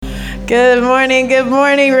Good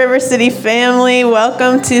morning, River City family.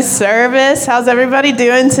 Welcome to service. How's everybody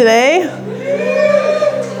doing today?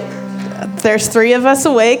 There's 3 of us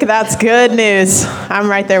awake. That's good news. I'm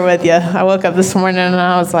right there with you. I woke up this morning and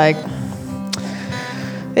I was like,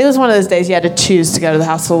 it was one of those days you had to choose to go to the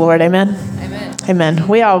house of the Lord. Amen? Amen. Amen.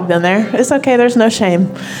 We all have been there. It's okay. There's no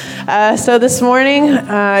shame. So this morning,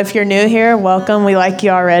 if you're new here, welcome. We like you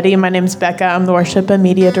already. My name's Becca. I'm the worship and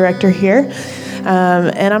media director here.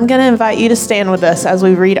 And I'm going to invite you to stand with us as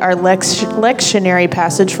we read our lectionary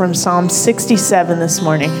passage from Psalm 67 this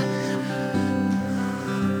morning.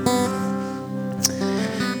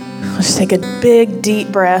 Let's take a big,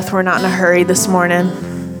 deep breath. We're not in a hurry this morning.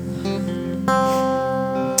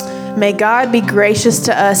 May God be gracious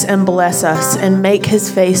to us and bless us and make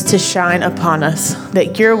his face to shine upon us,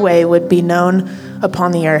 that your way would be known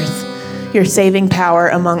upon the earth, your saving power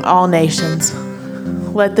among all nations.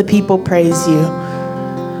 Let the people praise you,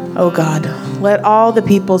 O God. Let all the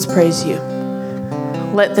peoples praise you.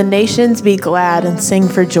 Let the nations be glad and sing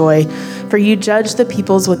for joy, for you judge the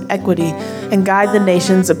peoples with equity and guide the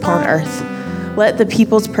nations upon earth. Let the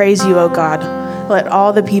peoples praise you, O God. Let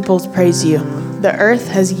all the peoples praise you. The earth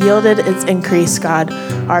has yielded its increase, God.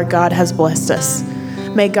 Our God has blessed us.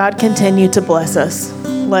 May God continue to bless us.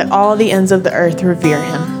 Let all the ends of the earth revere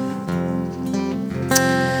him.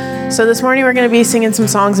 So this morning we're going to be singing some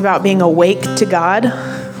songs about being awake to God,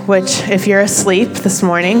 which if you're asleep this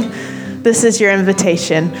morning, this is your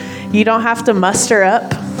invitation. You don't have to muster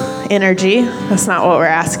up energy. That's not what we're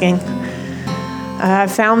asking. I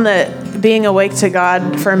found that being awake to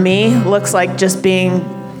God for me looks like just being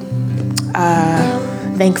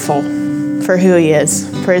thankful for who he is,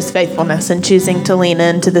 for his faithfulness, and choosing to lean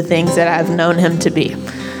into the things that I've known him to be.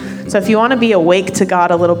 So if you want to be awake to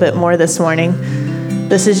God a little bit more this morning,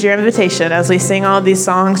 this is your invitation. As we sing all of these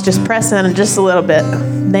songs, just press in just a little bit.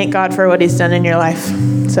 Thank God for what he's done in your life.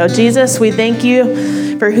 So Jesus, we thank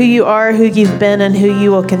you for who you are, who you've been, and who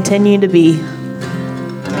you will continue to be.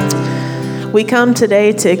 We come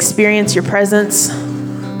today to experience your presence.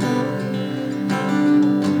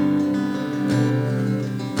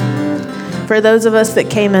 For those of us that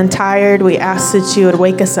came in tired, we ask that you would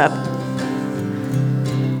wake us up.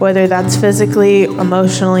 Whether that's physically,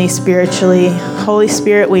 emotionally, spiritually. Holy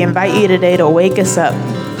Spirit, we invite you today to wake us up.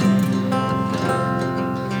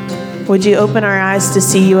 Would you open our eyes to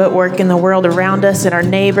see you at work in the world around us and our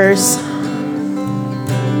neighbors?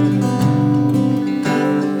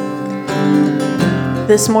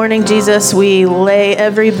 This morning, Jesus, we lay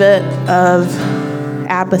every bit of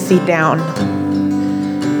apathy down.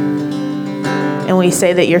 And we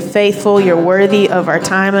say that you're faithful, you're worthy of our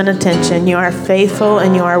time and attention. You are faithful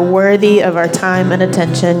and you are worthy of our time and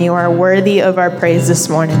attention. You are worthy of our praise this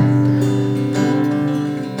morning.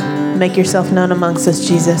 Make yourself known amongst us,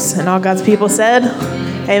 Jesus. And all God's people said,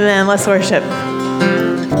 amen. Let's worship.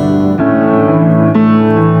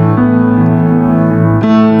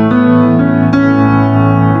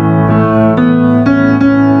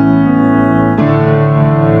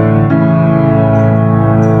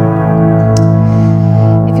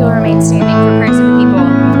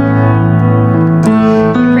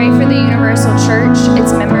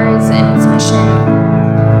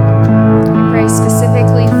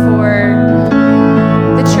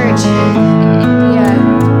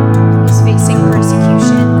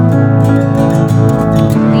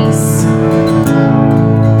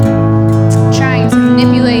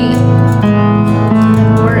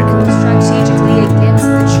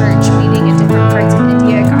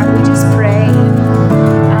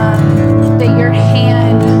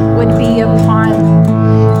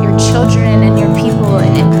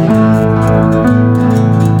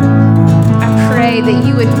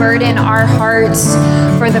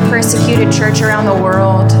 Church around the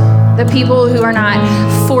world, the people who are not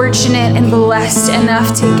fortunate and blessed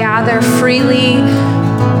enough to gather freely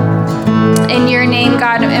in your name,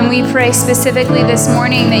 God. And we pray specifically this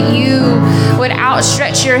morning that you would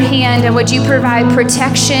outstretch your hand and would you provide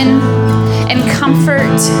protection and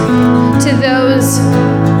comfort to those,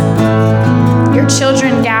 your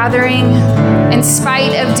children gathering. In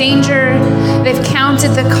spite of danger, they've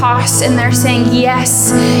counted the cost and they're saying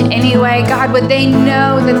yes anyway. God, would they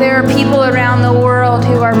know that there are people around the world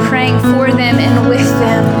who are praying for them and with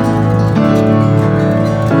them?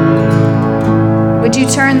 Would you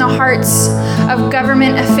turn the hearts of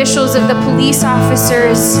government officials, of the police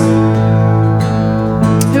officers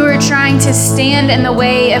who are trying to stand in the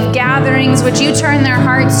way of gatherings? Would you turn their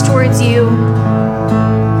hearts towards you?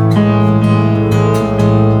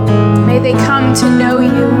 May they come to know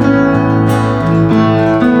you.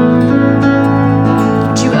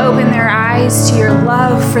 Would you open their eyes to your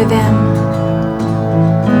love for them?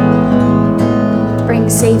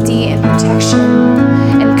 safety and protection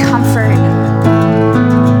and comfort.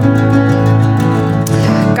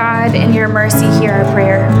 God, in your mercy, hear our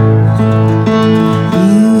prayer.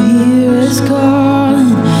 You hear us calling,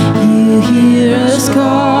 you hear us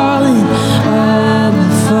calling, Abba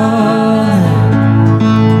Father.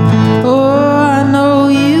 Oh, I know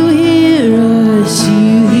you hear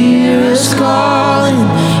us calling,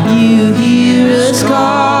 you hear us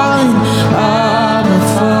calling, Abba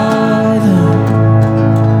Father.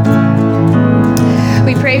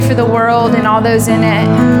 We pray for the world and all those in it.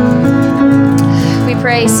 We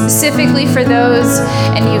pray specifically for those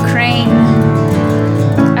in Ukraine.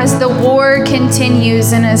 As the war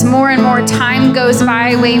continues and as more and more time goes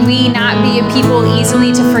by, may we not be a people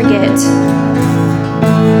easily to forget.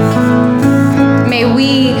 May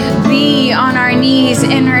we be on our knees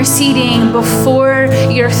interceding before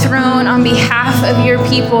your throne on behalf of your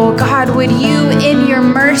people. God, would you, in your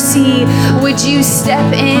mercy, would you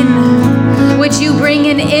step in? Would you bring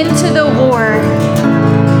an end to the war?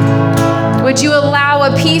 Would you allow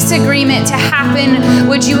a peace agreement to happen?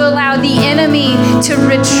 Would you allow the enemy to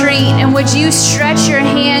retreat? And would you stretch your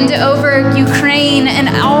hand over Ukraine and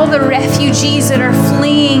all the refugees that are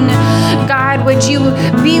fleeing? God, would you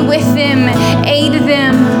be with them, aid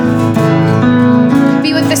them?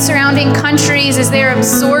 Be with the surrounding countries as they're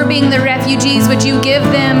absorbing the refugees. Would you give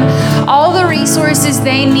them all the resources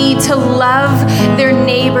they need to love their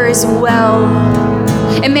neighbors well?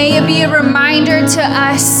 And may it be a reminder to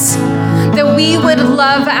us that we would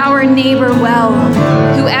love our neighbor well,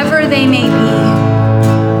 whoever they may be.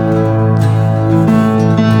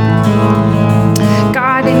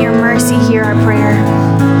 God, in your mercy, hear our prayer.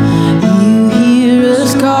 You hear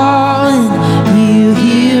us calling, you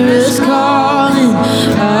hear us calling,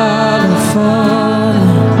 Abba Father.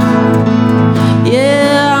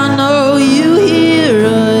 Yeah, I know you hear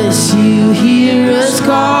us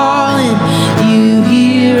calling, you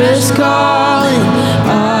hear us calling,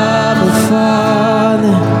 Abba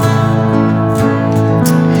Father.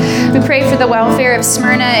 We pray for the welfare of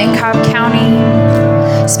Smyrna and Cobb County,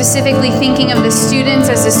 specifically thinking of the students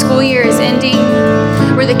as the school year is ending,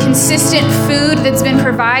 where the consistent food that's been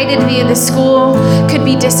provided via the school could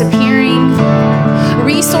be disappearing.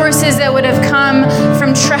 Resources that would have come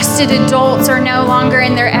from trusted adults are no longer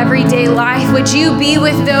in their everyday life. Would you be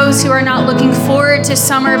with those who are not looking forward to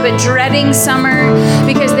summer but dreading summer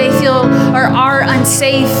because they feel or are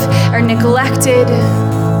unsafe or neglected?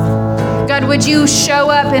 God, would you show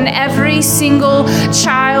up in every single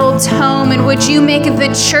child's home, and would you make the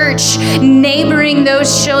church neighboring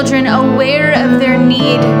those children aware of their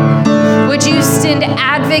need? Would you send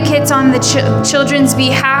advocates on the children's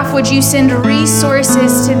behalf? Would you send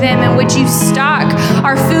resources to them? And would you stock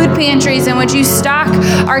our food pantries? And would you stock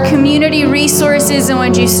our community resources? And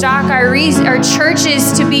would you stock our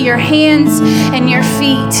churches to be your hands and your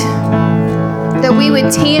feet? That we would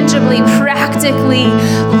tangibly, practically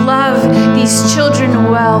love these children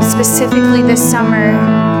well, specifically this summer.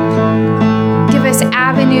 Give us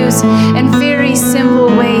avenues and very simple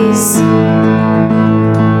ways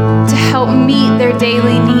to help meet their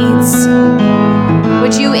daily needs.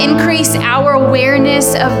 Would you increase our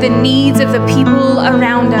awareness of the needs of the people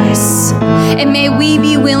around us? And may we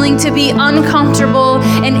be willing to be uncomfortable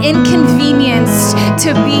and inconvenienced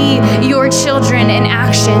to be your children in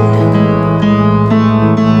action.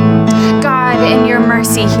 In your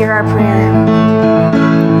mercy, hear our prayer.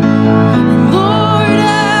 Lord,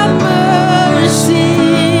 have mercy.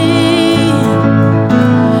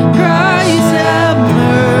 Christ, have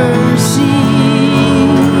mercy.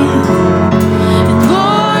 And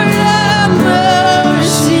Lord, have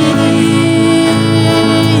mercy.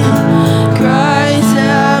 Christ,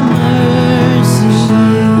 have mercy.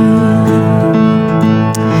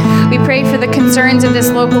 We pray for the concerns of this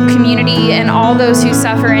local community and all those who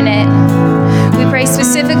suffer in it. We pray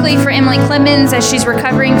specifically for Emily Clemens as she's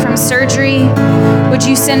recovering from surgery. Would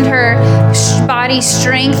you send her body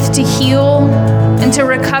strength to heal and to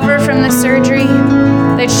recover from the surgery,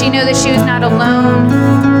 that she know that she was not alone.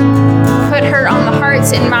 Put her on the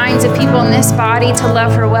hearts and minds of people in this body to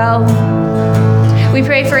love her well. We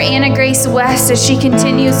pray for Anna Grace West as she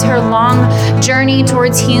continues her long journey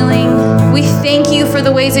towards healing. We thank you for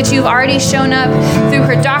the ways that you've already shown up through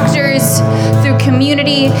her doctors, through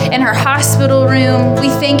community, in her hospital room. We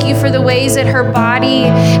thank you for the ways that her body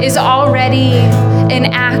is already an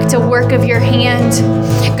act, a work of your hand.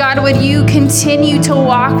 God, would you continue to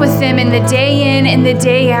walk with them in the day in and the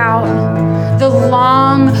day out? The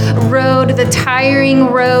long road, the tiring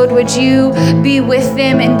road, would you be with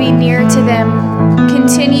them and be near to them?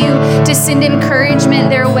 Continue to send encouragement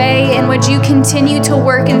their way, and would you continue to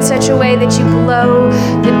work in such a way that you blow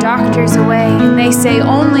the doctors away and they say,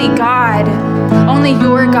 only God, only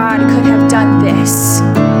your God could have done this.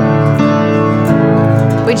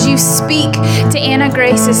 Would you speak to Anna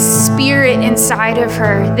Grace's spirit inside of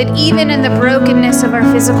her, that even in the brokenness of our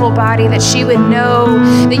physical body, that she would know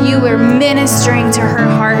that you were ministering to her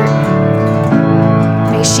heart.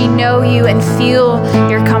 May she know you and feel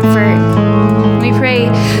your comfort. We pray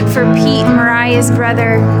for Pete, Mariah's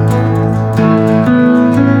brother.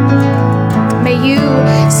 May you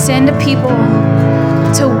send people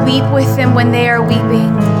to weep with them when they are weeping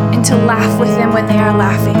and to laugh with them when they are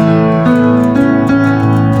laughing.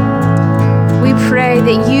 We pray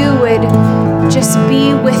that you would just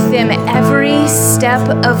be with them every step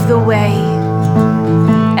of the way.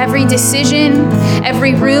 Every decision,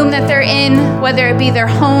 every room that they're in, whether it be their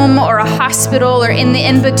home or a hospital or in the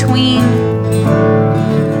in-between.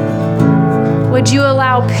 Would you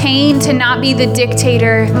allow pain to not be the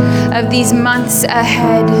dictator of these months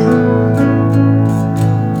ahead?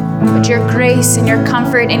 Would your grace and your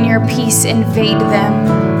comfort and your peace invade them?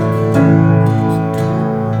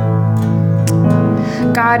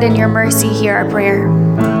 God, in your mercy, hear our prayer.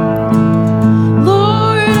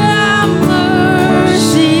 Lord, have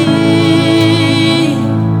mercy.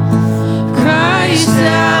 Christ,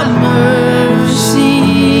 have mercy.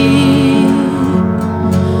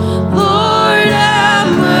 Lord, have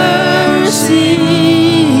mercy.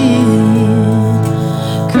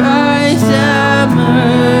 Christ, have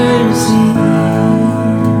mercy.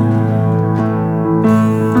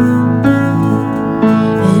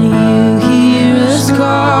 And you hear us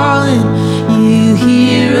calling, you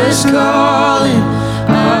hear us calling,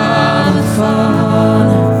 Abba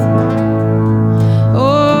Father.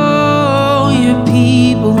 Oh, your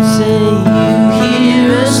people say, you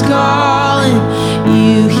hear us calling,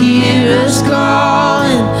 you hear us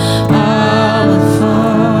calling, Abba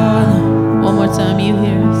Father. One more time, you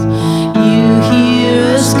hear us. You hear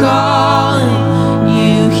us calling,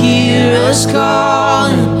 you hear us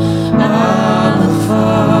calling, Abba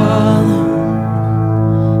Father.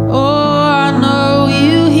 Oh, I know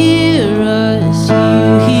you hear us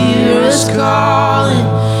calling,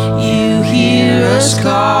 you hear us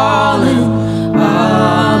calling,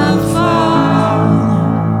 Abba Father.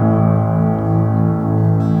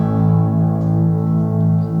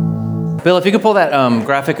 Bill, if you could pull that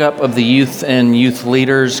graphic up of the youth and youth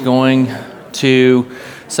leaders going to,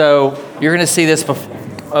 so you're going to see this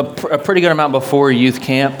a pretty good amount before youth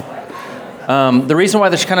camp. The reason why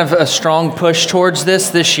there's kind of a strong push towards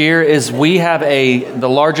this year is we have the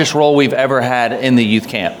largest role we've ever had in the youth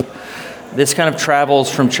camp. This kind of travels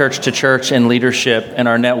from church to church in leadership in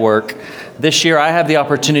our network. This year I have the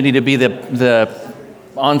opportunity to be the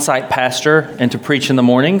on-site pastor and to preach in the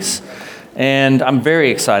mornings, and I'm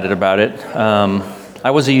very excited about it.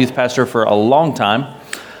 I was a youth pastor for a long time.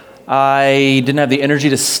 I didn't have the energy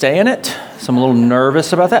to stay in it, so I'm a little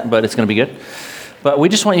nervous about that, but it's going to be good. But we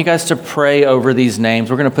just want you guys to pray over these names.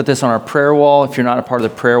 We're going to put this on our prayer wall. If you're not a part of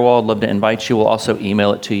the prayer wall, I'd love to invite you. We'll also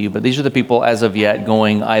email it to you. But these are the people as of yet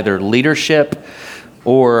going either leadership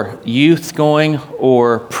or youth going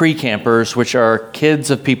or pre-campers, which are kids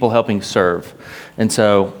of people helping serve. And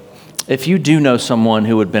so if you do know someone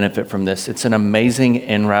who would benefit from this, it's an amazing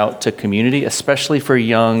en route to community, especially for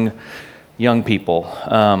young people.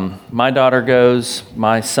 My daughter goes,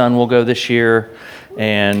 my son will go this year,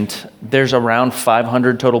 and there's around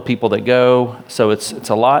 500 total people that go, so it's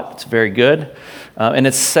a lot. It's very good. And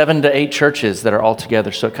it's 7 to 8 churches that are all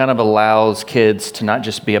together, so it kind of allows kids to not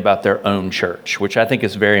just be about their own church, which I think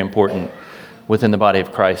is very important within the body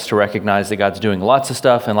of Christ, to recognize that God's doing lots of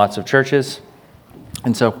stuff in lots of churches.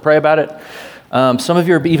 And so pray about it. Some of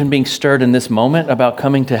you are even being stirred in this moment about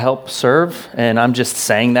coming to help serve, and I'm just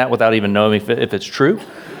saying that without even knowing if it's true.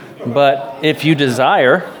 But if you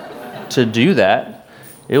desire to do that,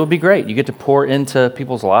 it would be great. You get to pour into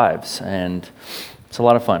people's lives, and it's a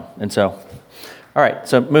lot of fun. And so, all right,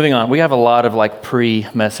 so moving on. We have a lot of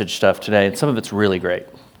pre-message stuff today, and some of it's really great.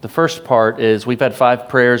 The first part is we've had 5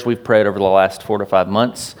 prayers we've prayed over the last 4 to 5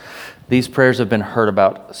 months. These prayers have been heard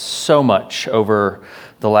about so much over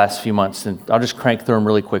the last few months, and I'll just crank through them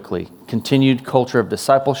really quickly. Continued culture of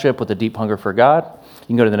discipleship with a deep hunger for God. You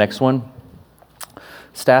can go to the next one.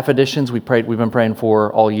 Staff additions we've been praying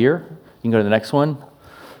for all year. You can go to the next one.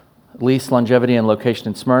 Lease, longevity, and location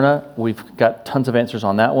in Smyrna. We've got tons of answers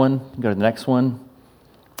on that one. You can go to the next one.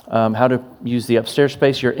 How to use the upstairs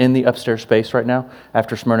space. You're in the upstairs space right now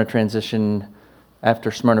after Smyrna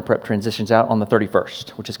Prep transitions out on the 31st,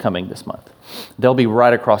 which is coming this month. They'll be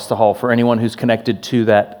right across the hall. For anyone who's connected to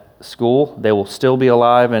that school, they will still be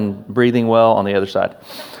alive and breathing well on the other side.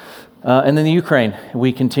 And then the Ukraine,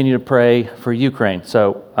 we continue to pray for Ukraine.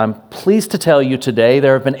 So I'm pleased to tell you today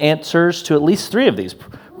there have been answers to at least 3 of these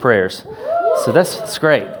prayers. So that's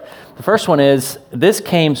great. The first one is, this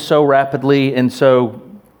came so rapidly and so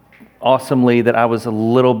awesomely that I was a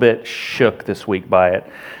little bit shook this week by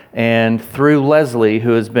it. And through Leslie,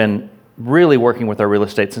 who has been really working with our real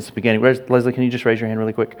estate since the beginning. Leslie, can you just raise your hand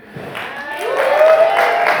really quick?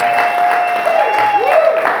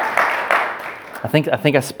 I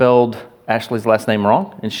think I spelled Ashley's last name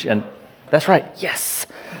wrong, and that's right. Yes.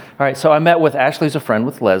 All right. So I met with Ashley's a friend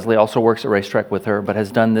with Leslie, also works at Racetrack with her, but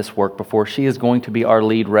has done this work before. She is going to be our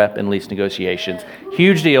lead rep in lease negotiations.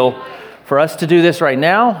 Huge deal for us to do this right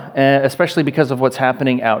now, especially because of what's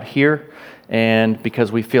happening out here, and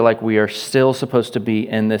because we feel like we are still supposed to be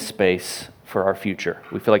in this space for our future.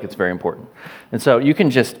 We feel like it's very important, and so you can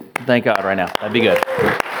just thank God right now. That'd be good.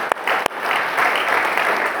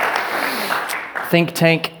 Think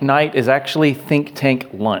Tank night is actually Think Tank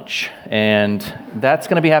lunch, and that's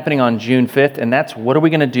going to be happening on June 5th, and that's what are we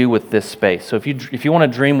going to do with this space. So if you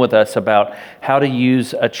want to dream with us about how to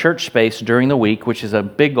use a church space during the week, which is a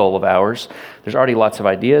big goal of ours, there's already lots of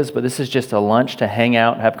ideas, but this is just a lunch to hang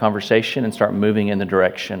out, have conversation, and start moving in the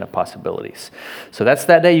direction of possibilities. So that's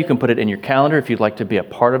that day. You can put it in your calendar if you'd like to be a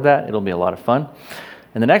part of that. It'll be a lot of fun.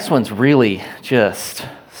 And the next one's really just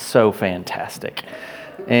so fantastic.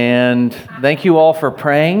 And thank you all for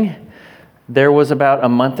praying. There was about a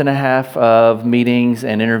month and a half of meetings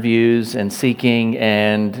and interviews and seeking,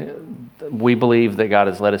 and we believe that God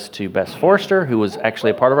has led us to Bess Forrester, who was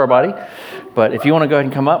actually a part of our body. But if you want to go ahead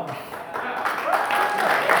and come up.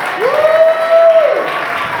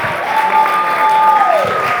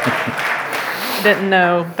 Didn't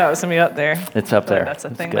know that was going to be up there. It's up there. That's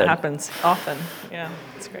a thing that happens often. Yeah,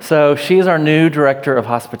 it's great. So she is our new director of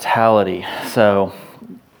hospitality. So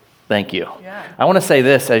thank you. Yeah. I want to say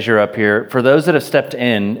this as you're up here. For those that have stepped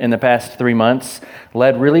in the past 3 months,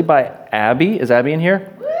 led really by Abby. Is Abby in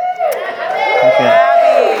here? Okay.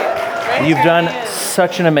 Abby! You've done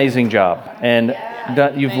such an amazing job. And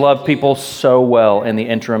you've loved people so well in the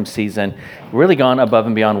interim season. Really gone above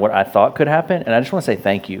and beyond what I thought could happen. And I just want to say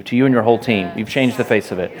thank you to you and your whole team. You've changed the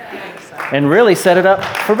face of it. And really set it up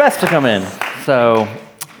for Bess to come in. So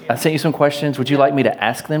I sent you some questions. Would you like me to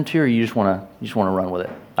ask them to you, or you just want to run with it?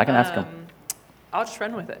 I can ask them. I'll just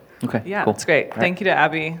run with it. Okay, Yeah, cool. That's great. All Thank you to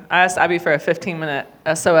Abby. I asked Abby for a 15-minute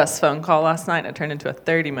SOS phone call last night, and it turned into a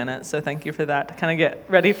 30-minute, so thank you for that to kind of get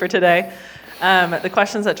ready for today. The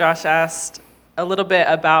questions that Josh asked, a little bit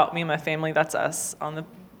about me and my family, that's us on the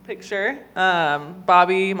picture.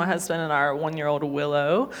 Bobby, my husband, and our 1-year-old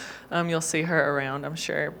Willow. You'll see her around, I'm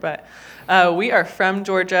sure. But we are from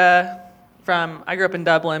Georgia. I grew up in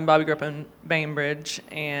Dublin, Bobby grew up in Bainbridge,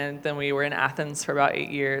 and then we were in Athens for about 8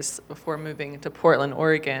 years before moving to Portland,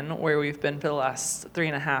 Oregon, where we've been for the last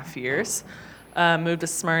 3.5 years. Moved to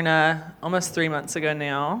Smyrna almost 3 months ago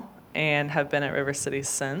now, and have been at River City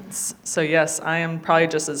since. So yes, I am probably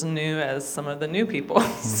just as new as some of the new people.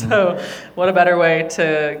 So what a better way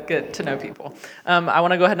to get to know people. I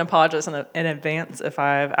want to go ahead and apologize in advance if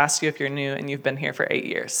I've asked you if you're new and you've been here for 8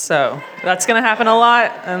 years. So that's going to happen a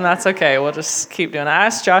lot, and that's okay. We'll just keep doing it. I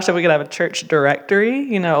asked Josh if we could have a church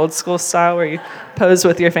directory, old school style where you pose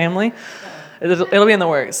with your family. It'll be in the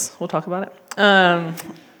works. We'll talk about it.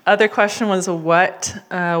 Other question was what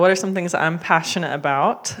are some things that I'm passionate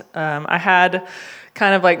about? I had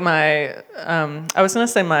kind of like I was going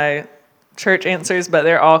to say my church answers, but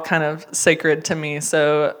they're all kind of sacred to me.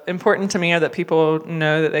 So important to me are that people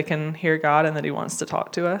know that they can hear God and that he wants to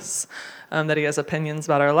talk to us, that he has opinions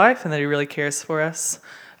about our life and that he really cares for us.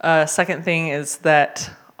 Second thing is that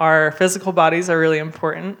our physical bodies are really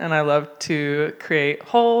important, and I love to create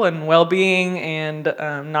whole and well-being, and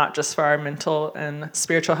not just for our mental and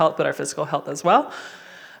spiritual health, but our physical health as well.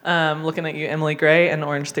 Looking at you, Emily Gray and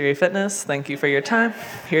Orange Theory Fitness, thank you for your time.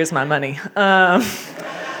 Here's my money.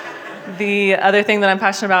 The other thing that I'm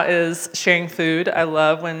passionate about is sharing food. I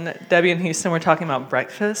love when Debbie and Houston were talking about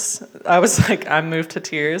breakfast. I was like, I'm moved to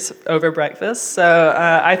tears over breakfast. So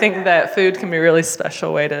I think that food can be a really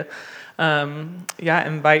special way to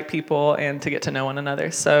invite people and to get to know one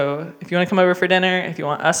another. So if you want to come over for dinner, if you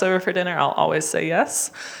want us over for dinner, I'll always say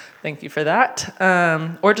yes. Thank you for that.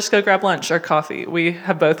 Or just go grab lunch or coffee. We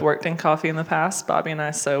have both worked in coffee in the past, Bobby and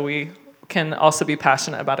I, so we can also be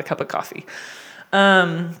passionate about a cup of coffee.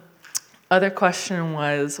 Other question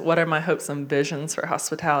was, what are my hopes and visions for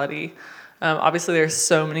hospitality? Obviously, there's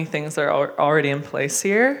so many things that are already in place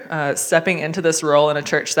here. Stepping into this role in a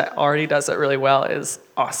church that already does it really well is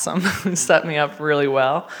awesome. Set me up really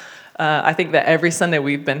well. I think that every Sunday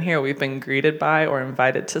we've been here, we've been greeted by or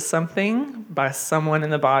invited to something by someone in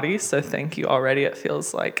the body. So thank you already. It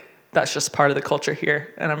feels like that's just part of the culture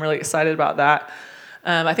here. And I'm really excited about that.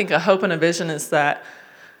 I think a hope and a vision is that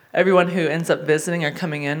everyone who ends up visiting or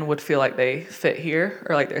coming in would feel like they fit here,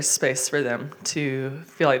 or like there's space for them to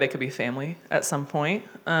feel like they could be family at some point.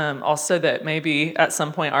 Also that maybe at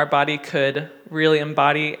some point our body could really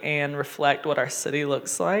embody and reflect what our city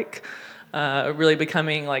looks like, really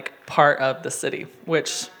becoming like part of the city,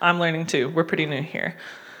 which I'm learning too. We're pretty new here.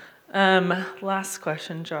 Last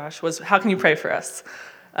question, Josh, was how can you pray for us?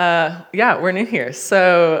 Yeah, we're new here.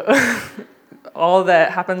 So all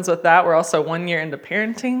that happens with that, we're also 1 year into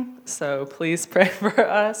parenting, so please pray for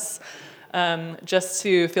us. Just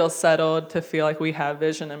to feel settled, to feel like we have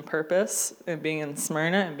vision and purpose in being in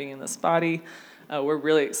Smyrna and being in this body. We're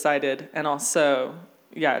really excited, and also,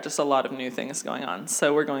 just a lot of new things going on.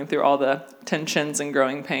 So we're going through all the tensions and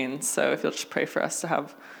growing pains, so if you'll just pray for us to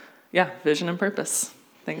have, vision and purpose.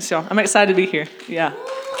 Thanks, y'all. I'm excited to be here. Yeah.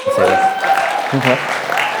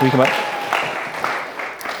 Can we come up?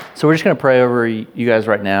 So we're just going to pray over you guys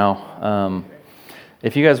right now.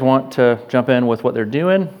 If you guys want to jump in with what they're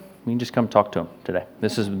doing, you can just come talk to them today.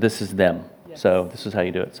 This is them. So this is how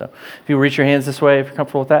you do it. So if you reach your hands this way, if you're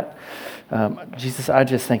comfortable with that. Jesus, I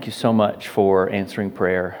just thank you so much for answering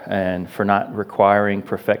prayer and for not requiring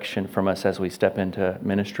perfection from us as we step into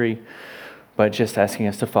ministry, but just asking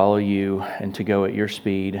us to follow you and to go at your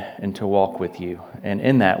speed and to walk with you. And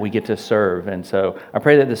in that, we get to serve. And so I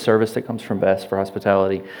pray that the service that comes from Best for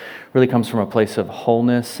Hospitality really comes from a place of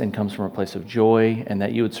wholeness and comes from a place of joy, and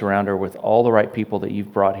that you would surround her with all the right people that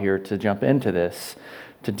you've brought here to jump into this,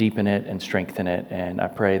 to deepen it and strengthen it. And I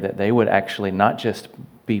pray that they would actually not just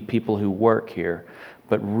be people who work here,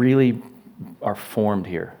 but really are formed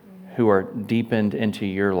here, who are deepened into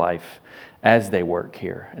your life as they work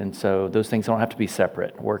here. And so those things don't have to be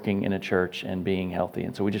separate, working in a church and being healthy.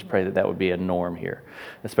 And so we just pray that that would be a norm here,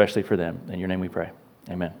 especially for them. In your name we pray.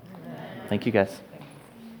 Amen. Thank you, guys.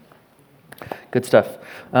 Good stuff.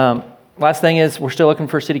 Last thing is we're still looking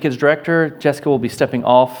for City Kids Director. Jessica will be stepping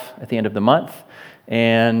off at the end of the month.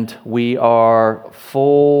 And we are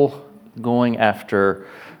going after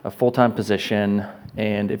a full-time position.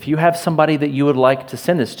 And if you have somebody that you would like to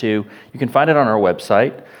send this to, you can find it on our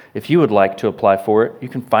website. If you would like to apply for it, you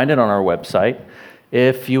can find it on our website.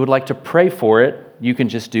 If you would like to pray for it, you can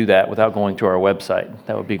just do that without going to our website.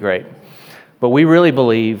 That would be great. But we really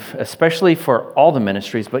believe, especially for all the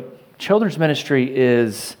ministries, but children's ministry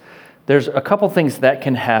there's a couple things that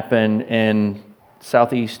can happen in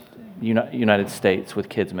Southeast United States with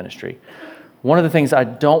kids ministry. One of the things I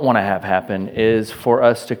don't want to have happen is for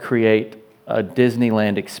us to create a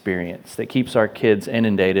Disneyland experience that keeps our kids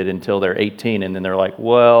inundated until they're 18, and then they're like,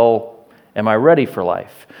 well, am I ready for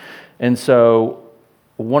life? And so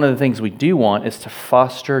one of the things we do want is to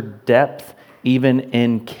foster depth even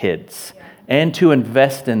in kids and to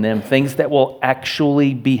invest in them, things that will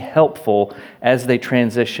actually be helpful as they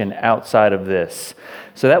transition outside of this.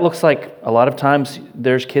 So that looks like a lot of times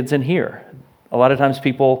there's kids in here. A lot of times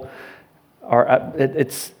people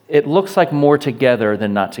it looks like more together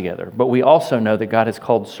than not together. But we also know that God has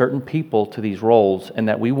called certain people to these roles and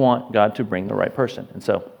that we want God to bring the right person. And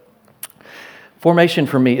so formation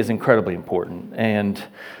for me is incredibly important. And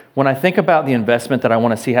when I think about the investment that I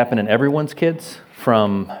want to see happen in everyone's kids,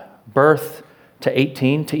 from birth to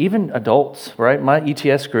 18 to even adults, right? My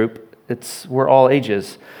ETS group, we're all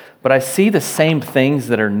ages. But I see the same things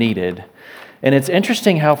that are needed. And it's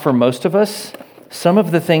interesting how for most of us, some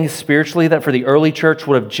of the things spiritually that for the early church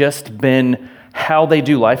would have just been how they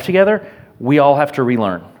do life together, we all have to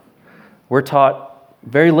relearn. We're taught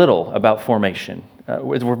very little about formation.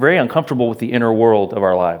 We're very uncomfortable with the inner world of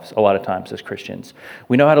our lives a lot of times as Christians.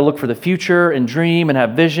 We know how to look for the future and dream and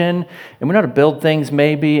have vision, and we know how to build things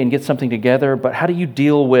maybe and get something together, but how do you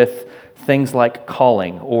deal with things like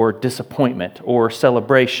calling or disappointment or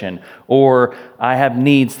celebration, or I have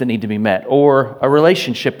needs that need to be met, or a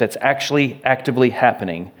relationship that's actually actively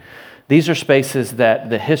happening? These are spaces that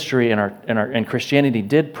the history in Christianity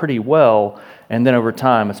did pretty well, and then over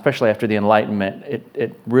time, especially after the Enlightenment,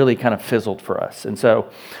 it really kind of fizzled for us. And so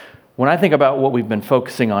when I think about what we've been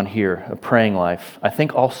focusing on here, a praying life, I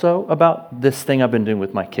think also about this thing I've been doing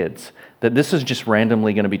with my kids, that this is just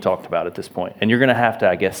randomly going to be talked about at this point. And you're going to have to,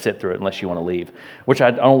 I guess, sit through it unless you want to leave, which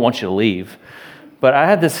I don't want you to leave. But I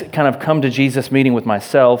had this kind of come to Jesus meeting with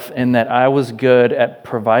myself in that I was good at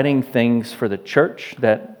providing things for the church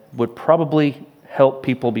that would probably help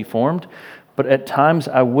people be formed. But at times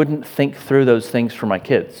I wouldn't think through those things for my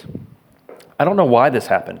kids. I don't know why this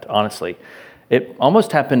happened, honestly. It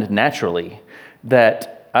almost happened naturally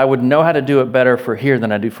that I would know how to do it better for here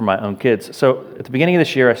than I do for my own kids. So at the beginning of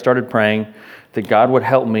this year, I started praying that God would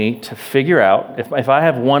help me to figure out, if I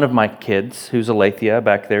have one of my kids who's Alethea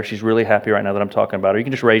back there, she's really happy right now that I'm talking about her. You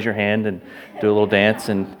can just raise your hand and do a little dance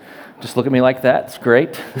and just look at me like that. It's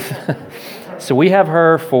great. So we have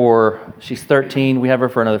her she's 13, we have her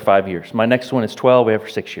for another 5 years. My next one is 12, we have her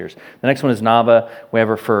 6 years. The next one is Nava, we have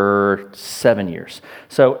her for 7 years.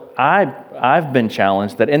 So I've been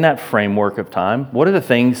challenged that in that framework of time, what are the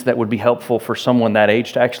things that would be helpful for someone that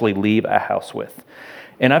age to actually leave a house with?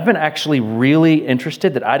 And I've been actually really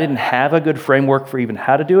interested that I didn't have a good framework for even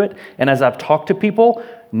how to do it. And as I've talked to people,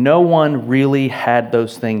 no one really had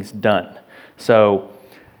those things done. So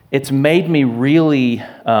it's made me really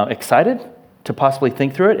excited to possibly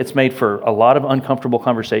think through it. It's made for a lot of uncomfortable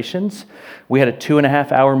conversations. We had a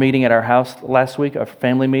 2.5-hour meeting at our house last week, a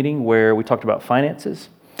family meeting, where we talked about finances,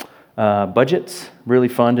 budgets. Really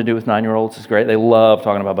fun to do with 9-year-olds. It's great. They love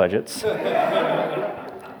talking about budgets.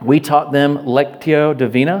 We taught them Lectio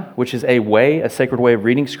Divina, which is a sacred way of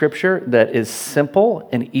reading Scripture that is simple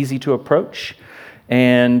and easy to approach.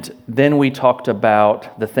 And then we talked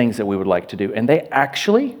about the things that we would like to do. And they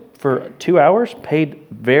actually, for 2 hours, paid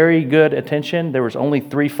very good attention. There was only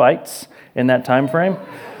 3 fights in that time frame,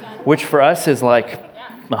 which for us is like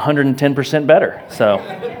 110% better.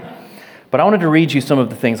 But I wanted to read you some of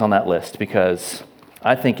the things on that list because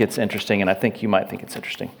I think it's interesting, and I think you might think it's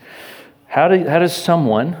interesting. How does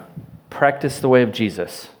someone practice the way of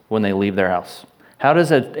Jesus when they leave their house? How does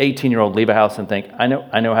an 18-year-old leave a house and think, I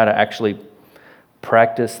know how to actually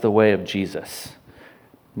practice the way of Jesus?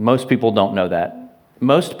 Most people don't know that.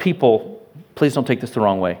 Most people, please don't take this the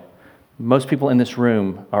wrong way, most people in this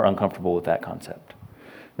room are uncomfortable with that concept.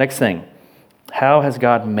 Next thing, how has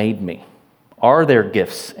God made me? Are there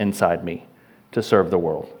gifts inside me to serve the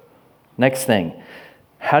world? Next thing,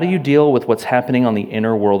 how do you deal with what's happening on the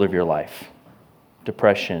inner world of your life?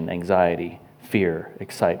 Depression, anxiety, fear,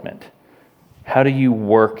 excitement. How do you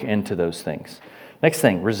work into those things? Next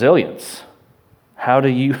thing, resilience. How do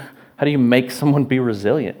you make someone be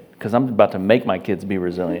resilient? Because I'm about to make my kids be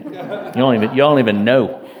resilient. You don't even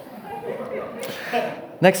know.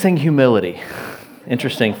 Next thing, humility.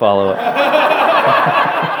 Interesting follow-up.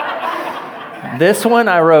 This one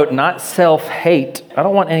I wrote, not self-hate. I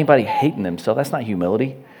don't want anybody hating themselves. That's not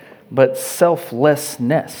humility. But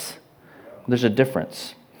selflessness. There's a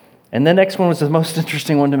difference. And the next one was the most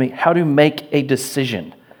interesting one to me. How to make a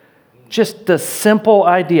decision. Just the simple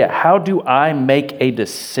idea. How do I make a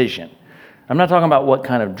decision? I'm not talking about what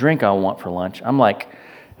kind of drink I want for lunch. I'm like,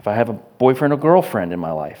 if I have a boyfriend or girlfriend in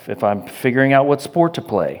my life, if I'm figuring out what sport to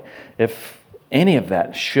play, if any of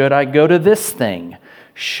that, should I go to this thing?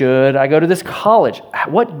 Should I go to this college?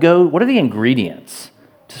 What are the ingredients,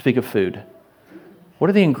 to speak of food? What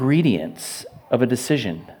are the ingredients of a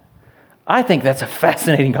decision? I think that's a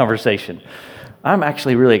fascinating conversation. I'm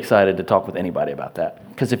actually really excited to talk with anybody about that.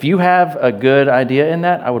 Because if you have a good idea in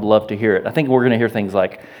that, I would love to hear it. I think we're going to hear things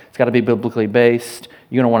like, it's got to be biblically based.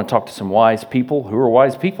 You're going to want to talk to some wise people. Who are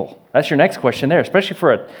wise people? That's your next question there, especially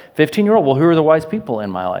for a 15-year-old. Well, who are the wise people in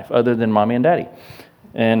my life other than mommy and daddy?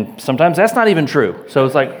 And sometimes that's not even true. So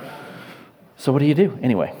it's like, so what do you do?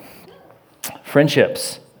 Anyway,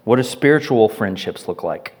 friendships. What do spiritual friendships look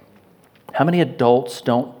like? How many adults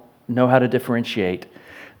don't know how to differentiate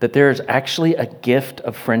that there's actually a gift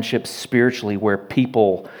of friendship spiritually where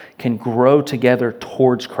people can grow together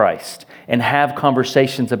towards Christ and have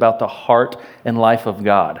conversations about the heart and life of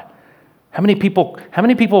God? How many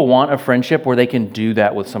people want a friendship where they can do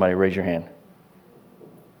that with somebody? Raise your hand.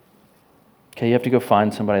 Okay, you have to go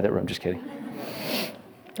find somebody that room. Just kidding.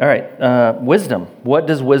 All right, wisdom. What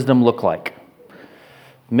does wisdom look like?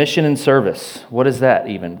 Mission and service. What is that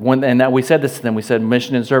even? We said this to them. We said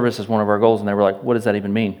mission and service is one of our goals, and they were like, "What does that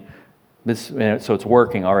even mean?" So it's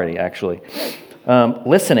working already, actually.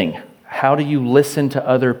 Listening. How do you listen to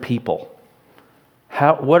other people?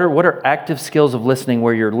 What are active skills of listening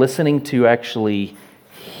where you're listening to actually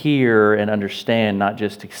hear and understand, not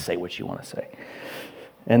just to say what you want to say?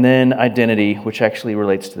 And then identity, which actually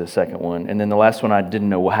relates to the second one. And then the last one, I didn't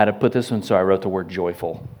know how to put this one, so I wrote the word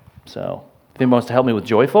joyful. So if anyone wants to help me with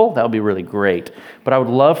joyful, that would be really great. But I would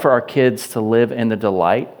love for our kids to live in the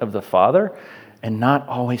delight of the Father and not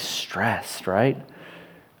always stressed, right?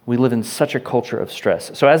 We live in such a culture of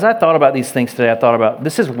stress. So as I thought about these things today, I thought about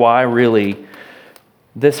this is why really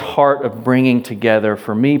this heart of bringing together,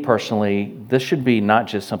 for me personally, this should be not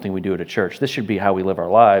just something we do at a church. This should be how we live our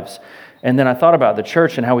lives. And then I thought about the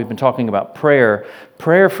church and how we've been talking about prayer.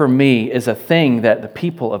 Prayer for me is a thing that the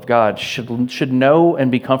people of God should know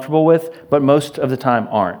and be comfortable with, but most of the time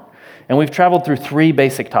aren't. And we've traveled through 3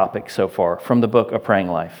 basic topics so far from the book A Praying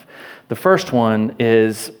Life. The first one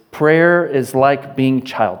is prayer is like being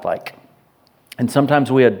childlike. And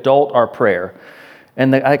sometimes we adult our prayer.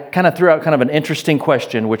 And I kind of threw out kind of an interesting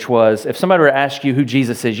question, which was, if somebody were to ask you who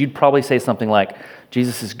Jesus is, you'd probably say something like,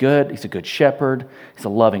 Jesus is good, he's a good shepherd, he's a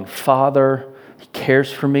loving father, he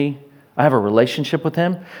cares for me, I have a relationship with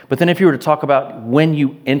him. But then if you were to talk about when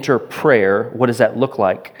you enter prayer, what does that look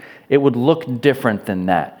like? It would look different than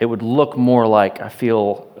that. It would look more like I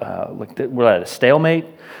feel like we're at a stalemate.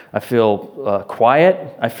 I feel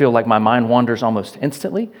quiet. I feel like my mind wanders almost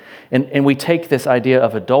instantly. And we take this idea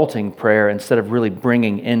of adulting prayer instead of really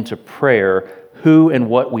bringing into prayer who and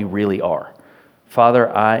what we really are. Father,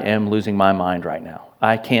 I am losing my mind right now.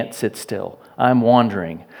 I can't sit still. I'm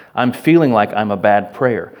wandering. I'm feeling like I'm a bad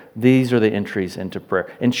prayer. These are the entries into prayer.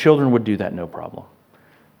 And children would do that no problem.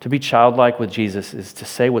 To be childlike with Jesus is to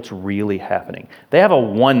say what's really happening. They have a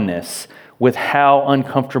oneness with how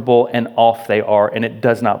uncomfortable and off they are, and it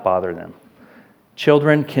does not bother them.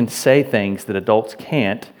 Children can say things that adults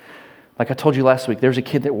can't. Like I told you last week, there's a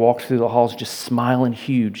kid that walked through the halls just smiling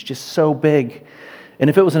huge, just so big. And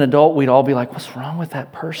if it was an adult, we'd all be like, what's wrong with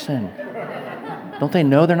that person? Don't they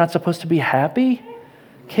know they're not supposed to be happy?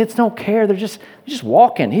 Kids don't care. They're just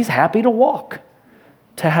walking. He's happy to walk,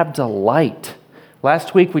 to have delight.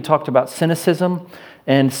 Last week, we talked about cynicism,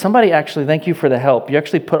 and somebody actually, thank you for the help, you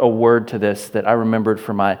actually put a word to this that I remembered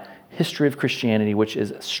from my history of Christianity, which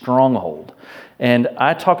is stronghold. And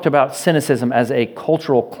I talked about cynicism as a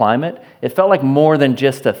cultural climate. It felt like more than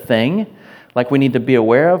just a thing, like we need to be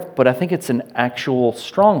aware of, but I think it's an actual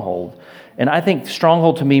stronghold. And I think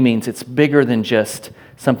stronghold to me means it's bigger than just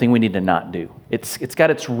something we need to not do. It's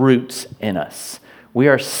got its roots in us. We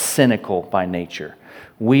are cynical by nature.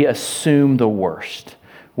 We assume the worst.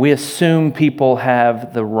 We assume people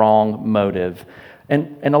have the wrong motive.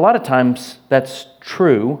 And a lot of times that's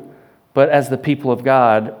true, but as the people of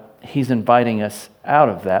God, he's inviting us out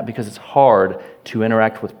of that because it's hard to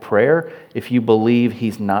interact with prayer if you believe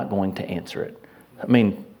he's not going to answer it. I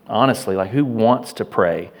mean, honestly, like who wants to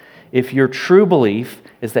pray? If your true belief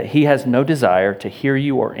is that he has no desire to hear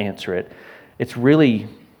you or answer it, it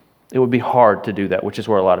would be hard to do that, which is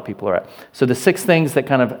where a lot of people are at. So the 6 things that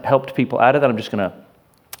kind of helped people out of that, I'm just going to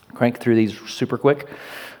crank through these super quick.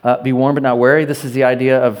 Be warm but not wary. This is the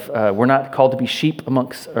idea of we're not called to be sheep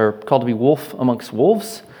called to be wolf amongst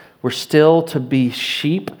wolves. We're still to be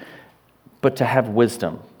sheep, but to have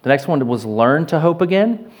wisdom. The next one was learn to hope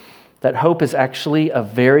again. That hope is actually a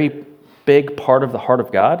very big part of the heart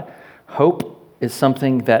of God. Hope is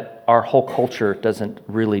something that our whole culture doesn't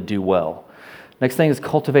really do well. Next thing is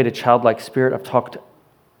cultivate a childlike spirit. I've talked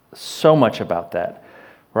so much about that,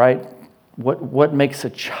 right? What makes a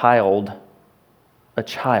child a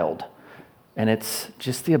child? And it's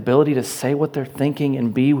just the ability to say what they're thinking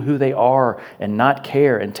and be who they are and not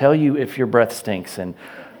care and tell you if your breath stinks and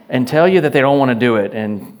tell you that they don't want to do it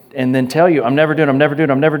and then tell you, I'm never doing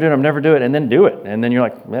it, and then do it. And then you're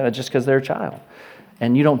like, yeah, that's just because they're a child.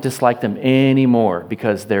 And you don't dislike them anymore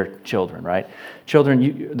because they're children, right?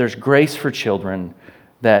 Children, there's grace for children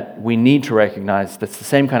that we need to recognize that's the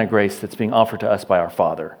same kind of grace that's being offered to us by our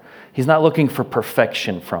Father. He's not looking for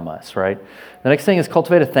perfection from us, right? The next thing is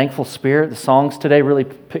cultivate a thankful spirit. The songs today really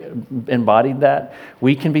embodied that.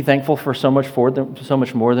 We can be thankful for so much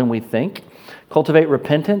more than we think. Cultivate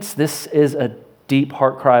repentance. This is a deep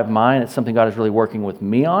heart cry of mine. It's something God is really working with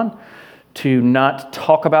me on. To not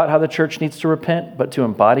talk about how the church needs to repent, but to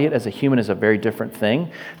embody it as a human is a very different thing.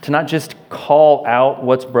 To not just call out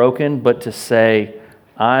what's broken, but to say,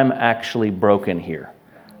 I'm actually broken here.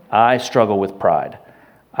 I struggle with pride.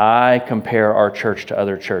 I compare our church to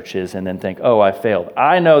other churches and then think, oh, I failed.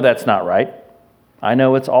 I know that's not right. I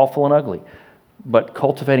know it's awful and ugly. But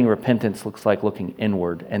cultivating repentance looks like looking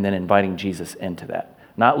inward and then inviting Jesus into that.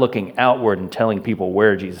 Not looking outward and telling people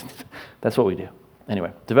where Jesus is. That's what we do.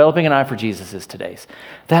 Anyway, developing an eye for Jesus is today's.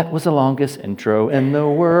 That was the longest intro in the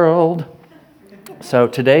world. So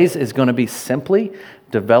today's is going to be simply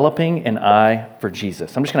developing an eye for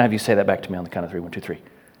Jesus. I'm just going to have you say that back to me on the count of 3. 1, 2, 3.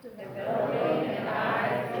 Developing an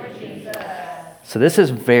eye for Jesus. So this is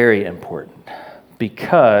very important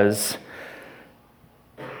because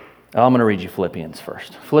I'm going to read you Philippians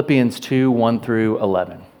first. Philippians 2, 1 through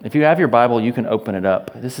 11. If you have your Bible, you can open it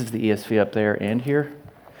up. This is the ESV up there and here.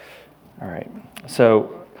 All right.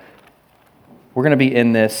 So we're going to be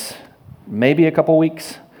in this maybe a couple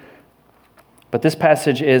weeks. But this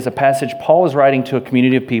passage is a passage Paul is writing to a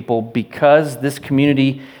community of people because this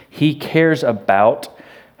community he cares about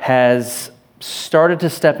has started to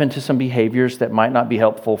step into some behaviors that might not be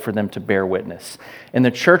helpful for them to bear witness. And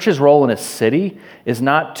the church's role in a city is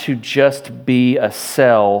not to just be a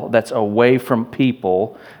cell that's away from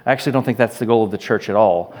people. I actually don't think that's the goal of the church at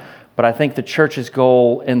all. But I think the church's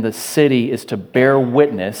goal in the city is to bear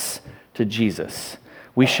witness to Jesus.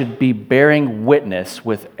 We should be bearing witness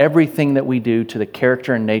with everything that we do to the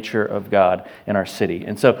character and nature of God in our city.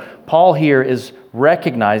 And so Paul here is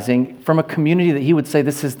recognizing from a community that he would say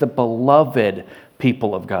this is the beloved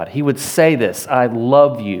people of God. He would say this, I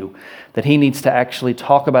love you, that he needs to actually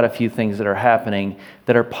talk about a few things that are happening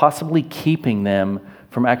that are possibly keeping them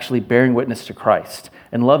from actually bearing witness to Christ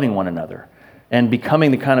and loving one another and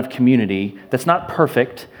becoming the kind of community that's not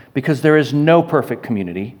perfect, because there is no perfect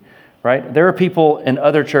community. Right? There are people in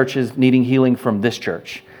other churches needing healing from this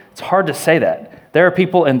church. It's hard to say that. There are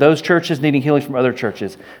people in those churches needing healing from other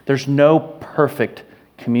churches. There's no perfect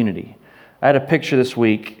community. I had a picture this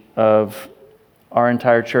week of our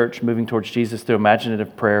entire church moving towards Jesus through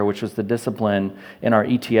imaginative prayer, which was the discipline in our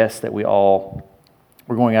ETS that we all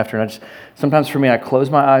were going after. And sometimes for me, I close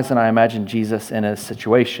my eyes and I imagine Jesus in a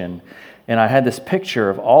situation. And I had this picture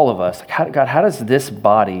of all of us. God, how does this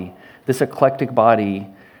body, this eclectic body,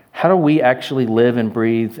 how do we actually live and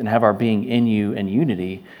breathe and have our being in you and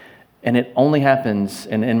unity? And it only happens,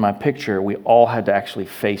 and in my picture, we all had to actually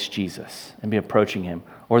face Jesus and be approaching him,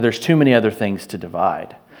 or there's too many other things to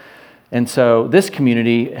divide. And so this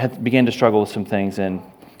community began to struggle with some things, and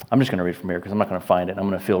I'm just going to read from here because I'm not going to find it. I'm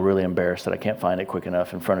going to feel really embarrassed that I can't find it quick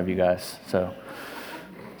enough in front of you guys. So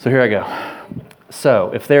here I go.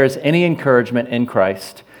 So if there is any encouragement in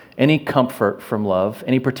Christ, any comfort from love,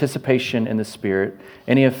 any participation in the Spirit,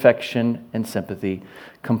 any affection and sympathy,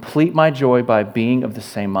 complete my joy by being of the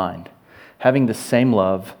same mind, having the same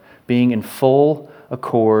love, being in full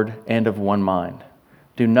accord and of one mind.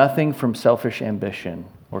 Do nothing from selfish ambition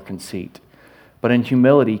or conceit, but in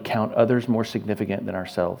humility count others more significant than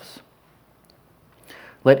ourselves.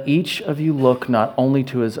 Let each of you look not only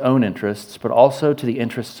to his own interests, but also to the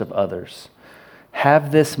interests of others.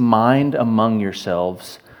 Have this mind among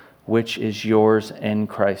yourselves, which is yours in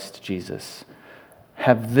Christ Jesus.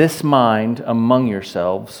 Have this mind among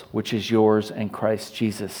yourselves, which is yours in Christ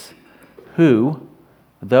Jesus, who,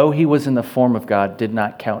 though he was in the form of God, did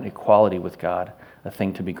not count equality with God a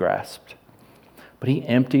thing to be grasped. But he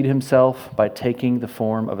emptied himself by taking the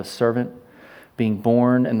form of a servant, being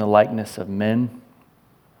born in the likeness of men,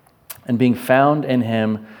 and being found in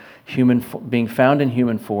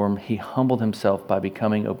human form, he humbled himself by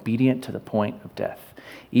becoming obedient to the point of death,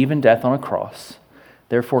 even death on a cross.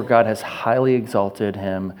 Therefore, God has highly exalted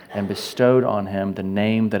him and bestowed on him the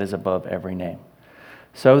name that is above every name,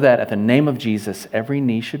 so that at the name of Jesus, every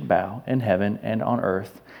knee should bow in heaven and on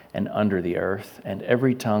earth and under the earth, and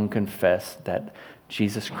every tongue confess that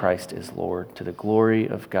Jesus Christ is Lord, to the glory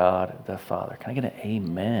of God the Father. Can I get an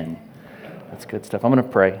amen? That's good stuff. I'm going to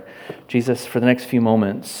pray. Jesus, for the next few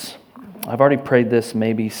moments, I've already prayed this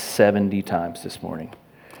maybe 70 times this morning.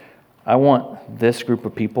 I want this group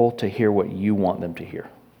of people to hear what you want them to hear.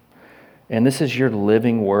 And this is your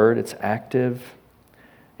living word. It's active.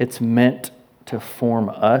 It's meant to form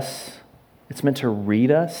us. It's meant to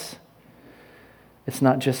read us. It's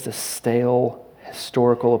not just a stale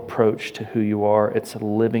historical approach to who you are. It's a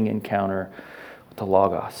living encounter with the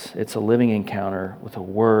Logos. It's a living encounter with the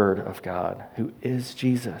Word of God, who is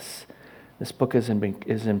Jesus. This book is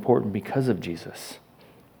important because of Jesus.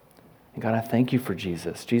 And God, I thank you for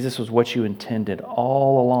Jesus. Jesus was what you intended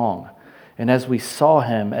all along. And as we saw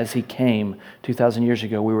him as he came 2,000 years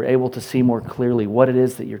ago, we were able to see more clearly what it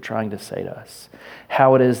is that you're trying to say to us,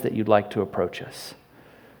 how it is that you'd like to approach us.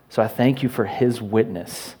 So I thank you for his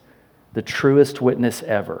witness, the truest witness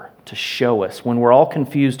ever, to show us when we're all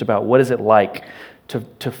confused about what is it like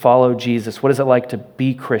to follow Jesus, what is it like to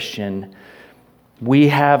be Christian. We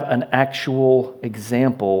have an actual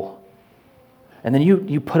example. And then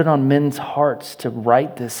you put it on men's hearts to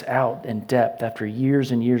write this out in depth after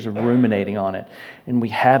years and years of ruminating on it. And we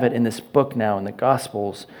have it in this book now in the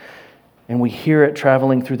Gospels. And we hear it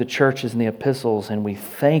traveling through the churches and the epistles. And we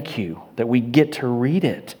thank you that we get to read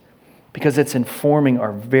it because it's informing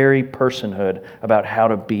our very personhood about how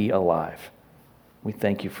to be alive. We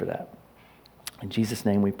thank you for that. In Jesus'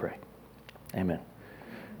 name we pray. Amen.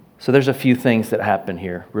 So there's a few things that happen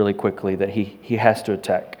here really quickly that he has to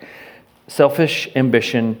attack. Selfish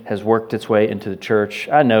ambition has worked its way into the church.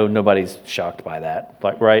 I know nobody's shocked by that,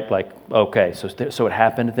 right? Okay, so it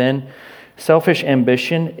happened then. Selfish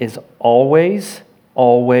ambition is always,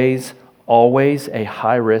 always, always a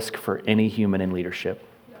high risk for any human in leadership.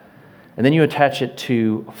 And then you attach it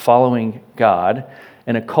to following God,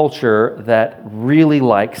 in a culture that really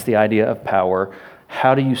likes the idea of power,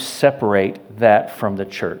 how do you separate that from the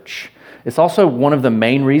church? It's also one of the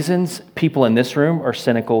main reasons people in this room are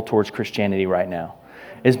cynical towards Christianity right now,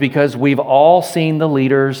 is because we've all seen the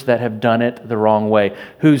leaders that have done it the wrong way,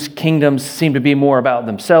 whose kingdoms seem to be more about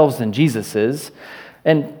themselves than Jesus's.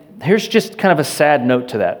 And here's just kind of a sad note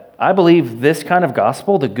to that. I believe this kind of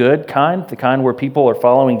gospel, the good kind, the kind where people are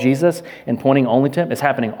following Jesus and pointing only to him, is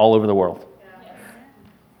happening all over the world.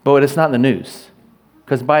 But it's not in the news,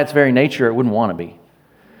 because by its very nature, it wouldn't want to be.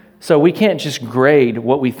 So we can't just grade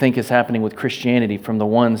what we think is happening with Christianity from the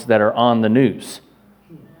ones that are on the news.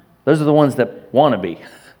 Those are the ones that want to be,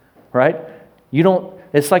 right?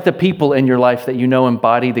 It's like the people in your life that you know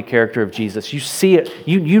embody the character of Jesus. You see it,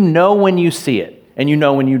 you know when you see it, and you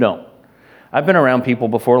know when you don't. I've been around people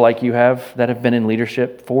before like you have that have been in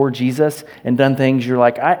leadership for Jesus and done things you're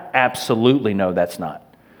like, I absolutely know that's not.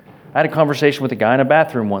 I had a conversation with a guy in a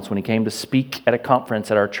bathroom once when he came to speak at a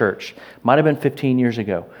conference at our church. Might have been 15 years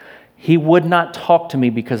ago. He would not talk to me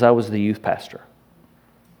because I was the youth pastor.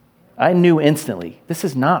 I knew instantly, this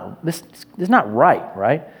is not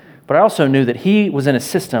right? But I also knew that he was in a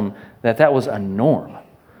system that was a norm.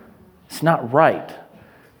 It's not right.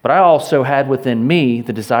 But I also had within me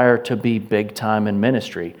the desire to be big time in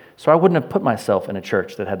ministry. So I wouldn't have put myself in a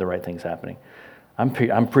church that had the right things happening.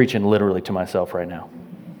 I'm preaching literally to myself right now.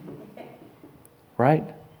 Right?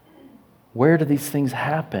 Where do these things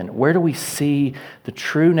happen? Where do we see the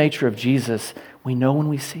true nature of Jesus? We know when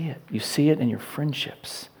we see it. You see it in your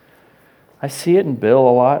friendships. I see it in Bill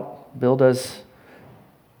a lot. Bill does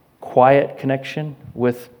quiet connection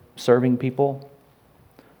with serving people.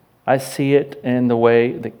 I see it in the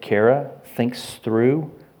way that Kara thinks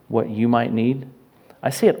through what you might need.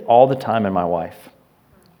 I see it all the time in my wife.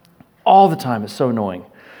 All the time. It's so annoying.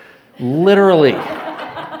 Literally.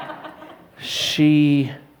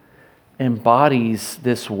 She embodies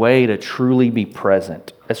this way to truly be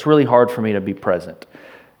present. It's really hard for me to be present.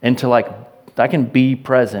 And to I can be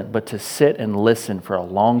present, but to sit and listen for a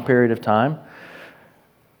long period of time,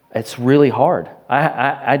 it's really hard.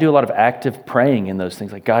 I do a lot of active praying in those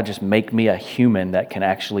things. Like, God, just make me a human that can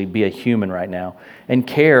actually be a human right now and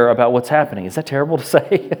care about what's happening. Is that terrible to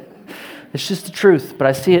say? It's just the truth. But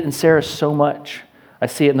I see it in Sarah so much. I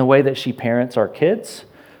see it in the way that she parents our kids.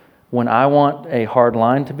 When I want a hard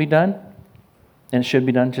line to be done, and it should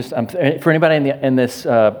be done, just for anybody in this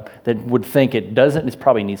that would think it doesn't, it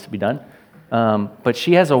probably needs to be done. But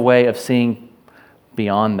she has a way of seeing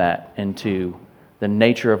beyond that into the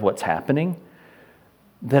nature of what's happening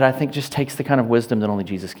that I think just takes the kind of wisdom that only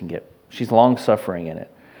Jesus can give. She's long-suffering in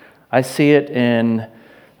it. I see it in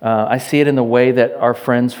the way that our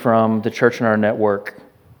friends from the church in our network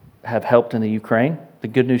have helped in the Ukraine, the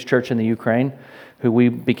Good News Church in the Ukraine, who we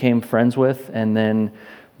became friends with. And then,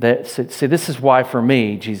 see, this is why for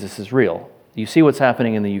me, Jesus is real. You see what's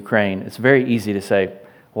happening in the Ukraine. It's very easy to say,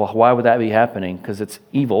 well, why would that be happening? Because it's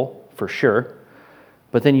evil, for sure.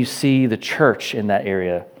 But then you see the church in that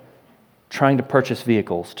area trying to purchase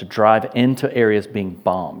vehicles to drive into areas being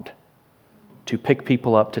bombed, to pick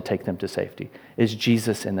people up to take them to safety. Is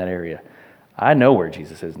Jesus in that area? I know where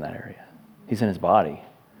Jesus is in that area. He's in his body.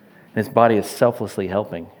 And his body is selflessly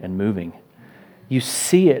helping and moving. You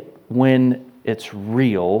see it when it's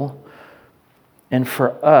real. And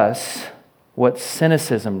for us, what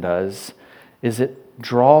cynicism does is it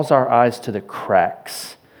draws our eyes to the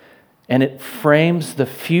cracks. And it frames the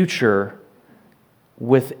future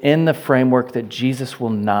within the framework that Jesus will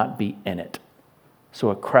not be in it. So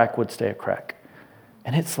a crack would stay a crack.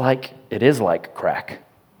 And it is like crack.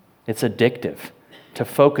 It's addictive to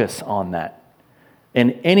focus on that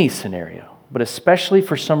in any scenario. But especially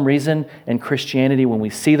for some reason in Christianity, when we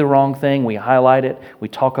see the wrong thing, we highlight it, we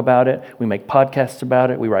talk about it, we make podcasts about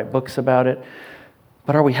it, we write books about it.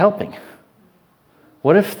 But are we helping?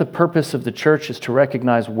 What if the purpose of the church is to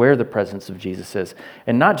recognize where the presence of Jesus is?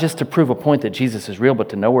 And not just to prove a point that Jesus is real, but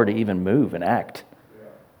to know where to even move and act.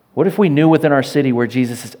 What if we knew within our city where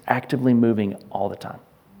Jesus is actively moving all the time?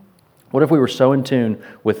 What if we were so in tune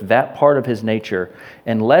with that part of his nature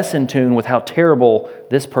and less in tune with how terrible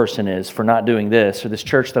this person is for not doing this, or this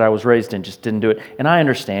church that I was raised in just didn't do it? And I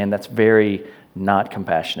understand that's very not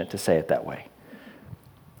compassionate to say it that way.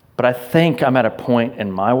 But I think I'm at a point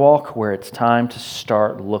in my walk where it's time to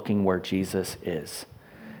start looking where Jesus is.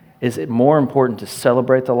 Is it more important to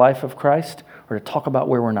celebrate the life of Christ or to talk about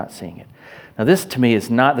where we're not seeing it? Now, this to me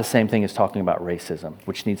is not the same thing as talking about racism,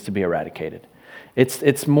 which needs to be eradicated.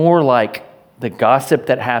 It's more like the gossip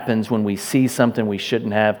that happens when we see something we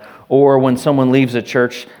shouldn't have, or when someone leaves a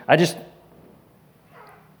church.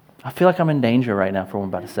 I feel like I'm in danger right now for what I'm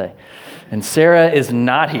about to say. And Sarah is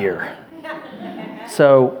not here.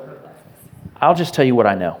 So I'll just tell you what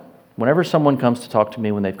I know. Whenever someone comes to talk to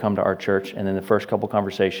me when they've come to our church, and in the first couple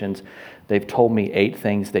conversations, they've told me 8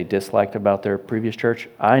 things they disliked about their previous church,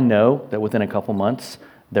 I know that within a couple months,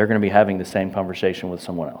 they're going to be having the same conversation with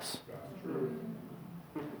someone else.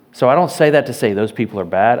 So I don't say that to say those people are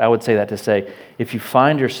bad. I would say that to say, if you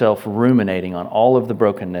find yourself ruminating on all of the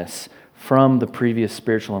brokenness from the previous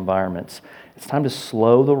spiritual environments, it's time to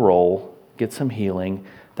slow the roll, get some healing.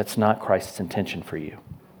 That's not Christ's intention for you.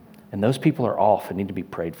 And those people are off and need to be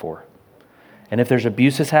prayed for. And if there's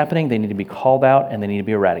abuses happening, they need to be called out and they need to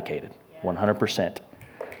be eradicated, 100%.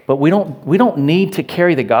 But we don't need to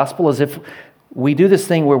carry the gospel as if we do this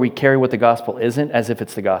thing where we carry what the gospel isn't as if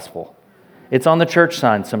it's the gospel. It's on the church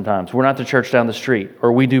sign sometimes. We're not the church down the street,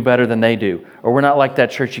 or we do better than they do, or we're not like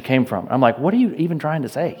that church you came from. I'm like, what are you even trying to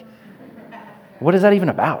say? What is that even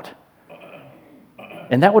about?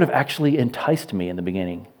 And that would have actually enticed me in the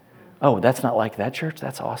beginning. Oh, that's not like that church?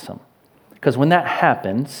 That's awesome. Because when that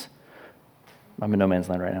happens, I'm in no man's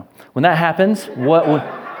land right now. When that happens,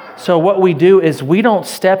 what we do is we don't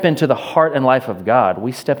step into the heart and life of God.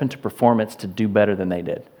 We step into performance to do better than they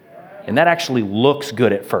did. And that actually looks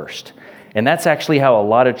good at first. And that's actually how a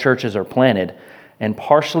lot of churches are planted. And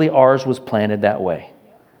partially ours was planted that way.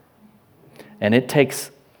 And it takes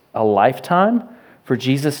a lifetime for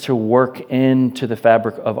Jesus to work into the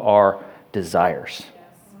fabric of our desires.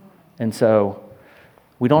 And so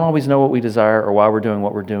we don't always know what we desire or why we're doing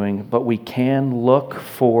what we're doing, but we can look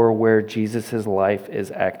for where Jesus' life is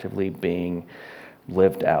actively being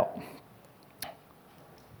lived out.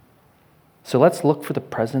 So let's look for the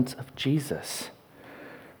presence of Jesus.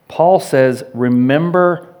 Paul says,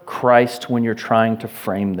 remember Christ when you're trying to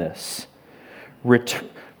frame this.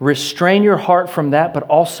 Restrain your heart from that, but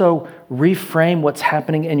also reframe what's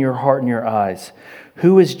happening in your heart and your eyes.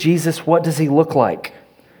 Who is Jesus? What does he look like?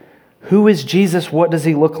 Who is Jesus? What does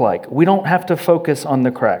he look like? We don't have to focus on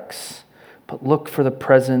the cracks, but look for the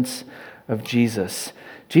presence of Jesus.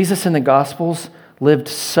 Jesus in the Gospels lived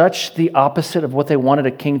such the opposite of what they wanted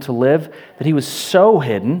a king to live that he was so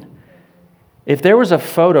hidden. If there was a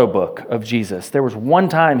photo book of Jesus, there was one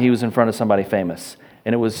time he was in front of somebody famous,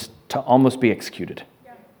 and it was to almost be executed.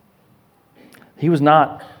 He was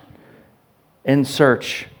not in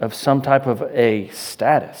search of some type of a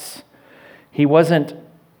status. He wasn't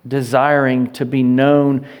desiring to be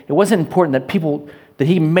known. It wasn't important that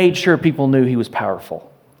he made sure people knew he was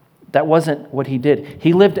powerful. That wasn't what he did.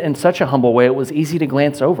 He lived in such a humble way, it was easy to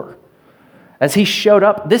glance over. As he showed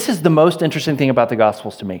up, this is the most interesting thing about the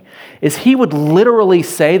Gospels to me, is he would literally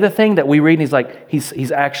say the thing that we read, and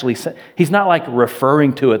he's not like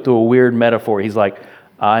referring to it through a weird metaphor. He's like,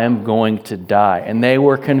 I am going to die. And they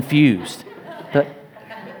were confused.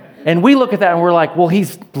 And we look at that and we're like, well,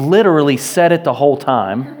 he's literally said it the whole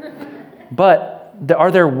time. But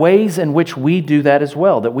are there ways in which we do that as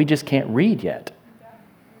well that we just can't read yet?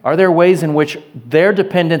 Are there ways in which their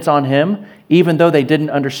dependence on him, even though they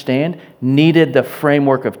didn't understand, needed the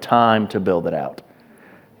framework of time to build it out?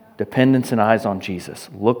 Dependence and eyes on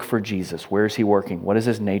Jesus. Look for Jesus. Where is he working? What does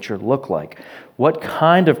his nature look like? What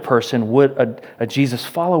kind of person would a Jesus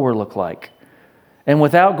follower look like? And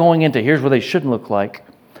without going into here's what they shouldn't look like,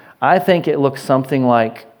 I think it looks something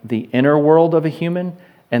like the inner world of a human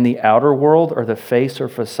and the outer world, or the face or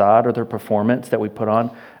facade or their performance that we put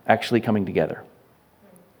on, actually coming together.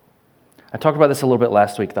 I talked about this a little bit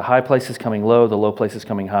last week. The high place is coming low, the low place is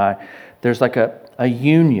coming high. There's like a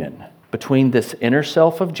union between this inner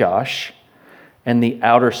self of Josh and the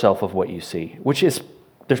outer self of what you see, which is,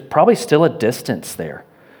 there's probably still a distance there,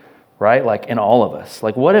 right? Like in all of us.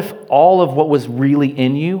 Like what if all of what was really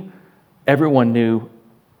in you, everyone knew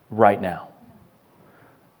right now?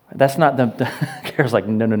 That's not Kara's like,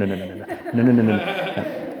 no.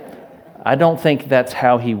 I don't think that's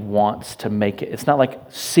how he wants to make it. It's not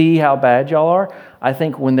like, see how bad y'all are. I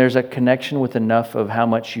think when there's a connection with enough of how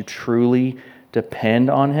much you truly depend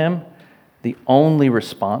on him, the only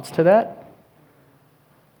response to that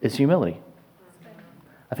is humility.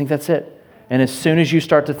 I think that's it. And as soon as you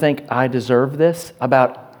start to think, I deserve this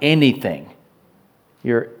about anything,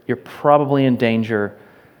 you're probably in danger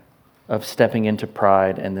of stepping into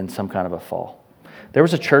pride and then some kind of a fall. There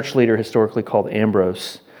was a church leader historically called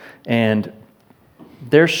Ambrose, and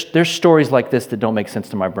there's stories like this that don't make sense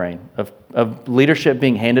to my brain, of leadership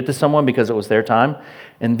being handed to someone because it was their time,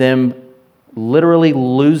 and them literally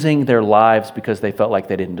losing their lives because they felt like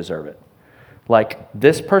they didn't deserve it. Like,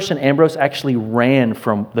 this person, Ambrose, actually ran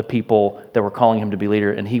from the people that were calling him to be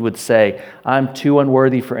leader, and he would say, I'm too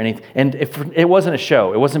unworthy for anything. And if it wasn't a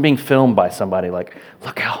show, it wasn't being filmed by somebody, like,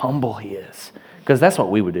 look how humble he is. Because that's what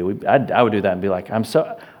we would do. I would do that and be like, I'm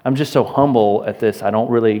just so humble at this, I don't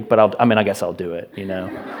really, but I guess I'll do it, you know.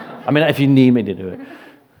 If you need me to do it.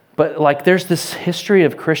 But like, there's this history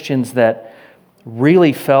of Christians that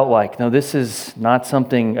really felt like, no, this is not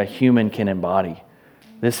something a human can embody.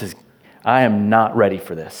 I am not ready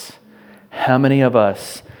for this. How many of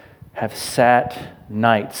us have sat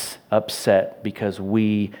nights upset because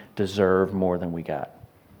we deserve more than we got?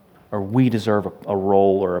 Or we deserve a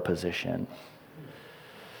role or a position?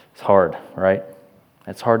 It's hard, right?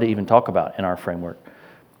 It's hard to even talk about in our framework.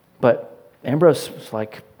 But Ambrose was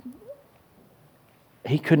like,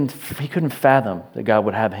 he couldn't fathom that God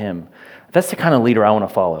would have him. That's the kind of leader I want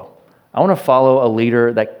to follow. I want to follow a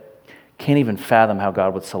leader that can't even fathom how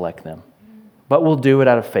God would select them. But will do it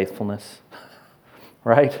out of faithfulness,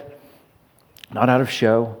 right? Not out of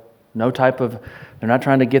show. They're not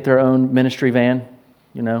trying to get their own ministry van,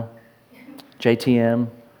 you know, JTM,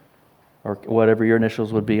 or whatever your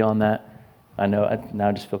initials would be on that. I know, now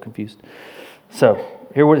I just feel confused. So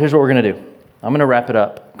here's what we're going to do. I'm going to wrap it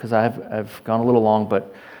up because I've gone a little long,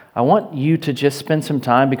 but I want you to just spend some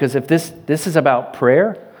time, because if this is about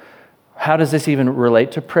prayer, how does this even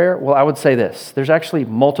relate to prayer? Well, I would say this. There's actually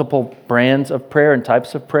multiple brands of prayer and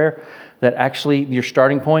types of prayer that actually your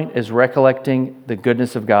starting point is recollecting the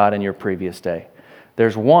goodness of God in your previous day.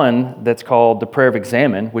 There's one that's called the prayer of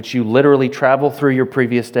examine, which you literally travel through your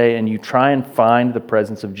previous day and you try and find the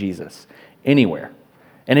presence of Jesus anywhere.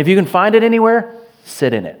 And if you can find it anywhere,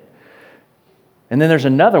 sit in it. And then there's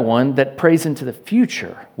another one that prays into the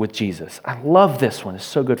future with Jesus. I love this one. It's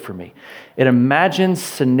so good for me. It imagines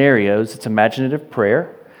scenarios. It's imaginative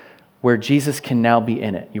prayer where Jesus can now be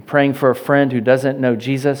in it. You're praying for a friend who doesn't know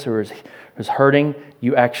Jesus or is hurting.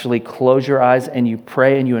 You actually close your eyes and you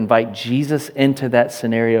pray and you invite Jesus into that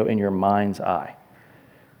scenario in your mind's eye.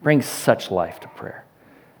 Brings such life to prayer.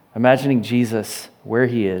 Imagining Jesus where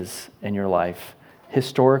he is in your life,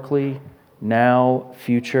 historically, now,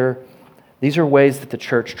 future. These are ways that the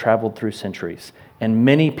church traveled through centuries, and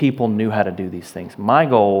many people knew how to do these things. My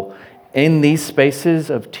goal in these spaces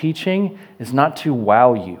of teaching is not to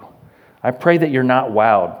wow you. I pray that you're not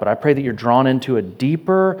wowed, but I pray that you're drawn into a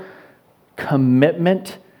deeper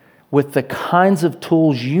commitment with the kinds of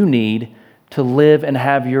tools you need to live and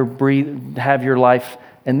have your life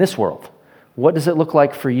in this world. What does it look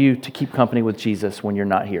like for you to keep company with Jesus when you're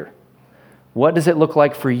not here? What does it look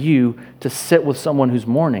like for you to sit with someone who's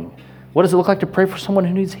mourning? What does it look like to pray for someone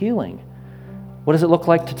who needs healing? What does it look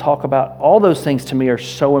like to talk about? All those things to me are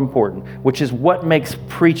so important, which is what makes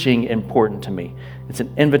preaching important to me. It's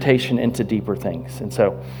an invitation into deeper things. And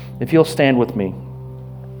so, if you'll stand with me,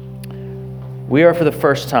 we are for the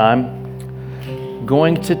first time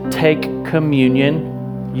going to take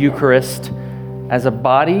communion, Eucharist, as a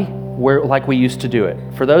body like we used to do it.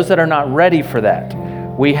 For those that are not ready for that,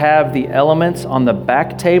 we have the elements on the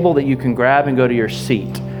back table that you can grab and go to your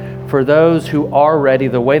seat. For those who are ready,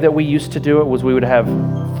 the way that we used to do it was we would have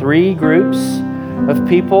 3 groups of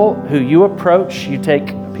people who you approach. You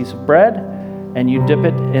take a piece of bread and you dip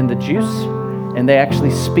it in the juice, and they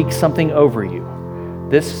actually speak something over you.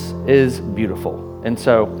 This is beautiful. And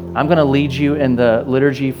so I'm going to lead you in the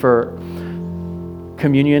liturgy for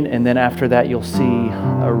communion, and then after that you'll see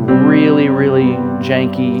a really, really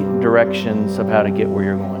janky directions of how to get where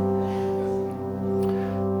you're going.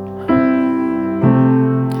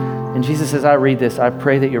 And Jesus, as I read this, I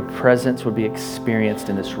pray that your presence would be experienced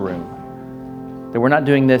in this room. That we're not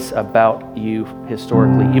doing this about you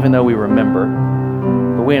historically, even though we remember,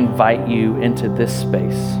 but we invite you into this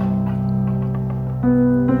space.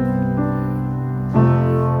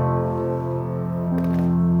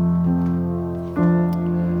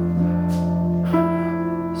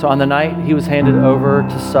 So on the night he was handed over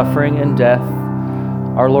to suffering and death,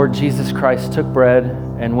 our Lord Jesus Christ took bread,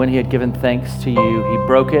 and when he had given thanks to you, he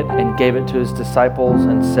broke it and gave it to his disciples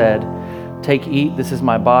and said, "Take, eat, this is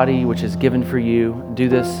my body, which is given for you. Do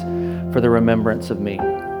this for the remembrance of me."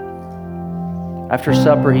 After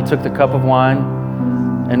supper, he took the cup of wine,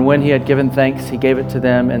 and when he had given thanks, he gave it to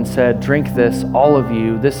them and said, "Drink this, all of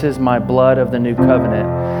you. This is my blood of the new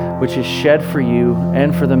covenant, which is shed for you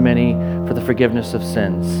and for the many for the forgiveness of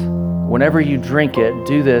sins. Whenever you drink it,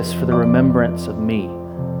 do this for the remembrance of me."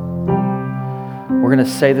 We're going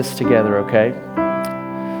to say this together, okay?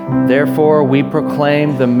 Therefore, we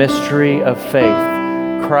proclaim the mystery of faith.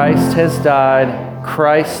 Christ has died.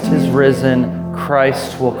 Christ has risen.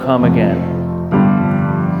 Christ will come again.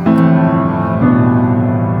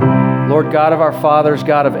 Lord Lord God of our fathers,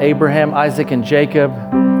 God of Abraham, Isaac, and Jacob,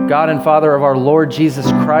 God and Father of our Lord Jesus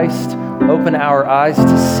Christ, open our eyes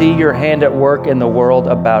to see your hand at work in the world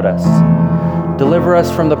about us. Deliver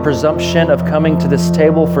us from the presumption of coming to this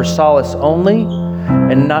table for solace only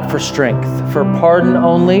and not for strength, for pardon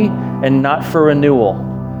only and not for renewal.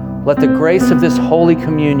 Let the grace of this Holy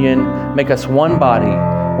Communion make us one body,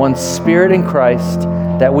 one spirit in Christ,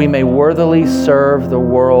 that we may worthily serve the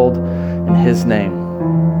world in His name.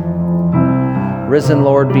 Risen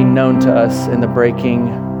Lord, be known to us in the breaking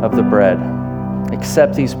of the bread.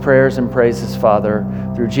 Accept these prayers and praises, Father,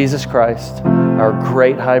 through Jesus Christ, our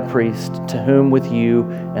great high priest, to whom with you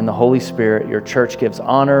and the Holy Spirit your church gives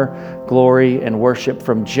honor, glory, and worship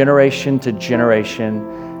from generation to generation.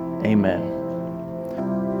 Amen.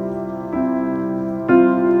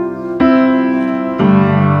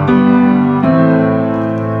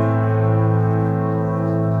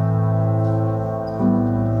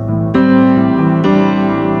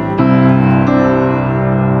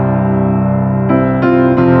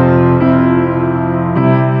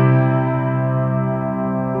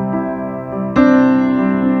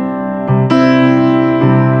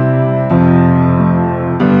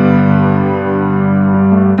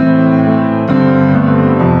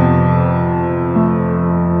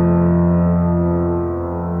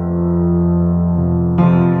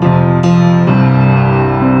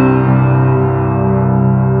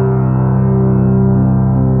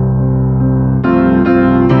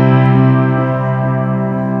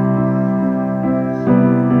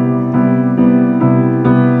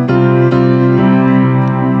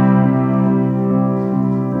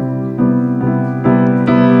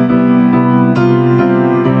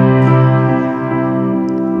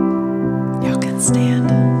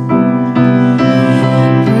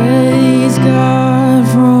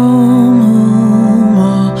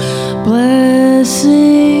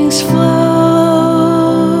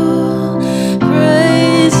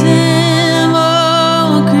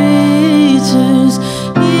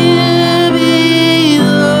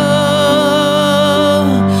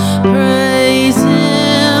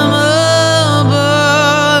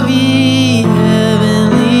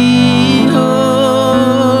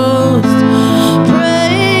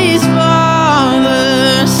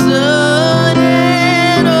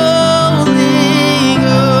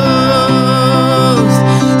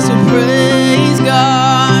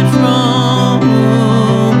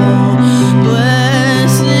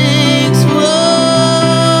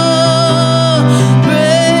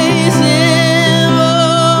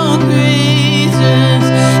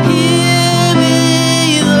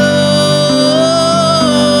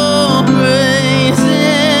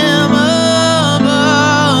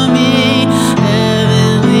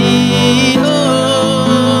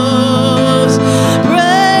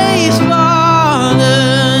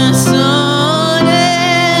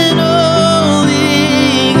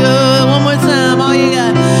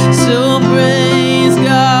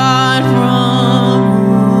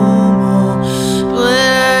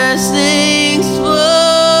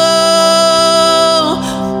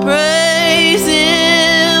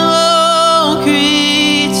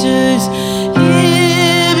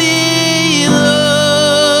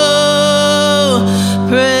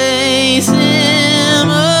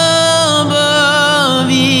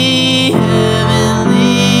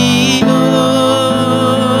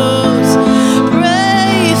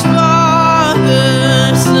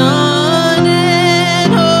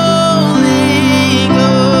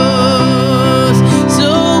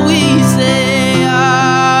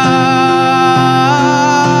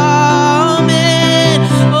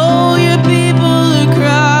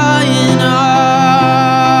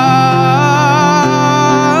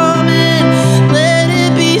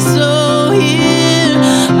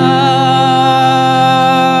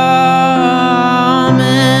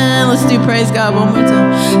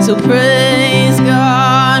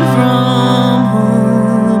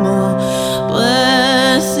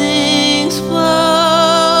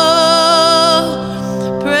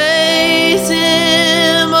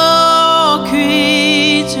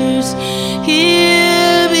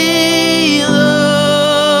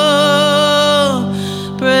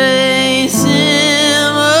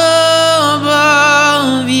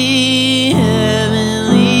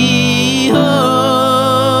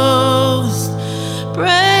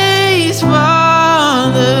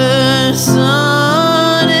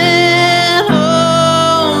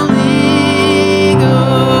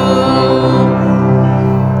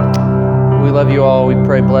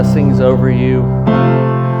 Blessings over you.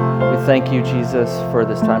 We thank you, Jesus, for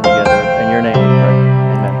this time together. In your name we pray.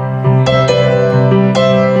 Amen.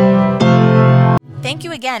 Thank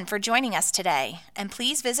you again for joining us today, and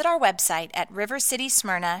please visit our website at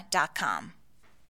rivercitysmyrna.com.